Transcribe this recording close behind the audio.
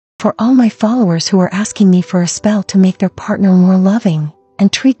For all my followers who are asking me for a spell to make their partner more loving,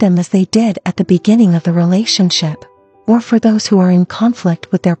 and treat them as they did at the beginning of the relationship. Or for those who are in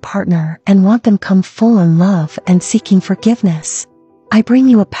conflict with their partner and want them come full in love and seeking forgiveness, I bring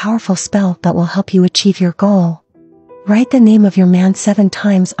you a powerful spell that will help you achieve your goal. Write the name of your man 7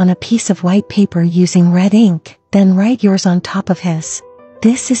 times on a piece of white paper using red ink, then write yours on top of his.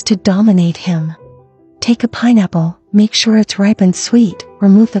 This is to dominate him. Take a pineapple, make sure it's ripe and sweet,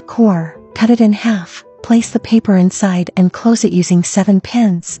 remove the core, cut it in half, place the paper inside and close it using 7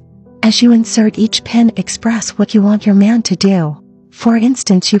 pins. As you insert each pin, express what you want your man to do. For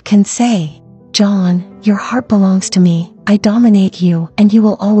instance, you can say, "John, your heart belongs to me, I dominate you, and you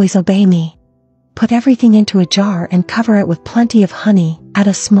will always obey me." Put everything into a jar and cover it with plenty of honey, add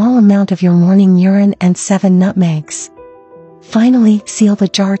a small amount of your morning urine and 7 nutmegs. Finally, seal the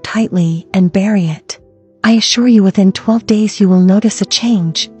jar tightly and bury it. I assure you within 12 days you will notice a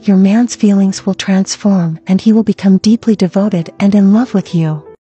change, your man's feelings will transform and he will become deeply devoted and in love with you.